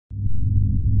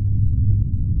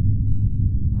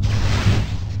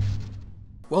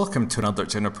Welcome to another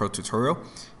GenoPro tutorial.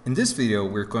 In this video,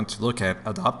 we're going to look at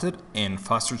adopted and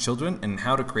foster children and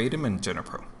how to create them in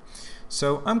GenoPro.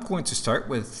 So I'm going to start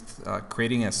with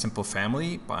creating a simple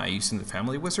family by using the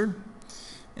family wizard.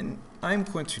 And I'm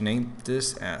going to name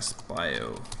this as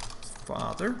bio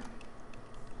father,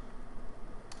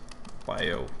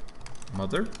 bio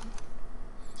mother.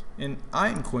 And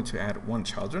I'm going to add one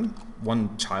child,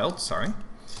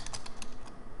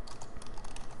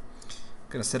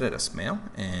 Gonna set it as male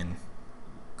and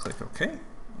click OK.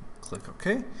 Click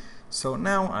OK. So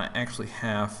now I actually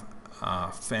have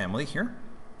a family here.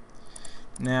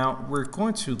 Now we're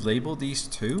going to label these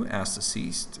two as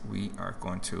deceased. We are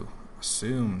going to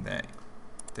assume that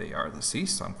they are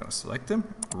deceased. So I'm going to select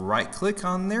them, right click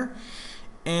on there,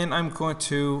 and I'm going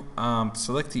to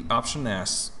select the option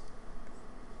as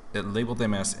label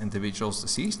them as individuals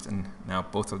deceased, and now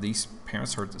both of these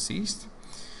parents are deceased.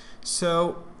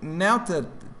 So now that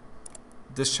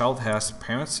this child has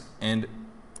parents, and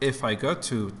if I go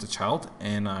to the child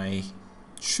and I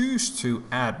choose to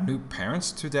add new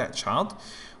parents to that child,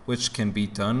 which can be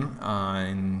done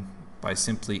by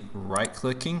simply right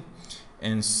clicking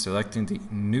and selecting the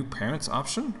new parents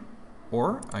option,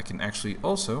 or I can actually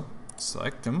also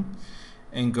select them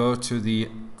and go to the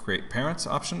create parents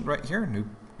option right here, new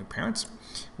parents.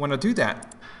 When I do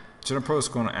that, GenoPro is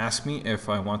going to ask me if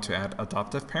I want to add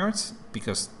adoptive parents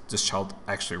because this child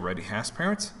actually already has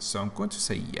parents. So I'm going to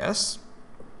say yes.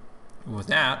 With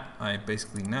that, I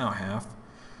basically now have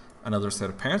another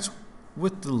set of parents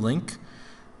with the link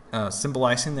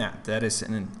symbolizing that that is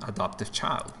an adoptive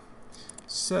child.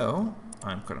 So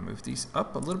I'm going to move these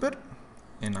up a little bit,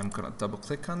 and I'm going to double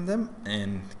click on them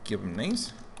and give them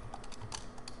names.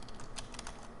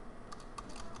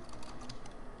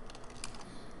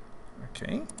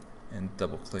 Okay. And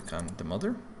double click on the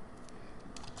mother.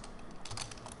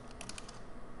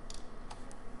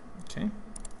 Okay.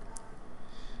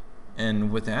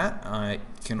 And with that, I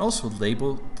can also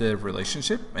label the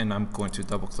relationship, and I'm going to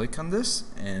double click on this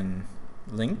and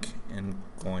link, and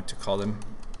going to call them.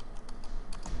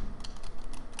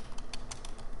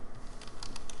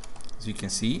 As you can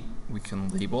see, we can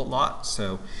label a lot,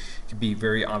 so it can be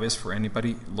very obvious for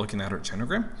anybody looking at our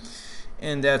genogram.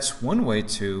 And that's one way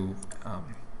to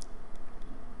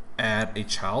add a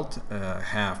child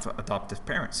have adoptive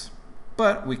parents.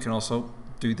 But we can also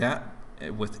do that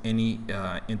with any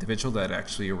individual that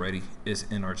actually already is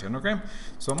in our genogram.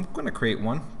 So I'm going to create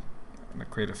one. I'm going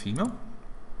to create a female,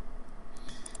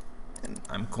 and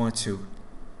I'm going to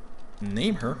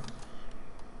name her.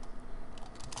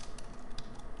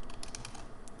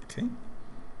 Okay,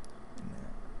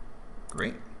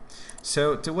 great.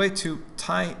 So the way to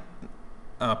tie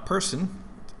a person,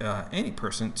 any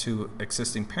person, to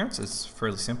existing parents is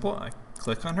fairly simple. I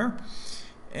click on her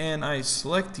and I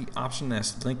select the option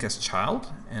as link as child,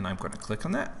 and I'm going to click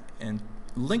on that and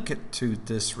link it to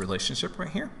this relationship right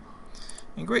here.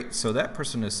 And great, so that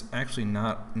person is actually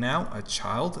not now a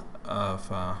child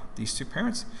of these two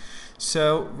parents.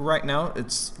 So right now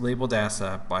it's labeled as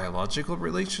a biological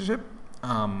relationship,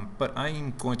 but I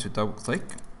am going to double click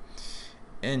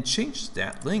and change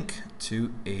that link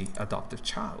to a adoptive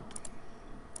child.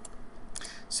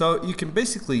 So you can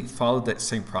basically follow that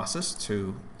same process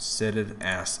to set it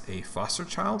as a foster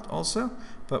child also,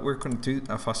 but we're going to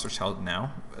do a foster child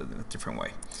now in a different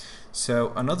way.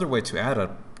 So another way to add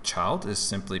a child is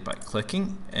simply by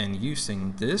clicking and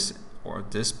using this or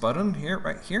this button here,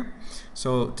 right here.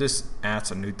 So this adds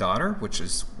a new daughter, which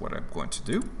is what I'm going to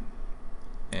do.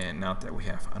 And now that we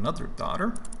have another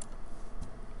daughter,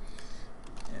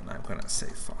 and I'm going to say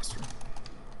foster.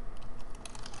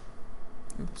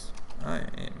 Oops. I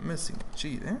am missing a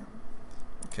G there.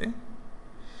 Okay.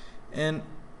 And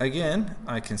again,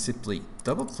 I can simply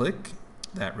double click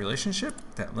that relationship,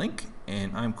 that link,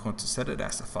 and I'm going to set it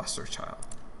as a foster child.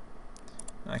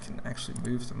 I can actually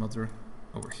move the mother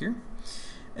over here.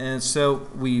 And so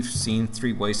we've seen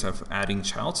three ways of adding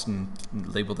childs and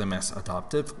label them as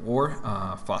adoptive or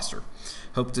foster.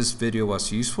 Hope this video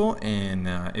was useful, and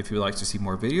if you'd like to see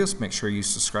more videos, make sure you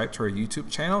subscribe to our YouTube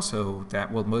channel, so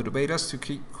that will motivate us to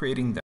keep creating them.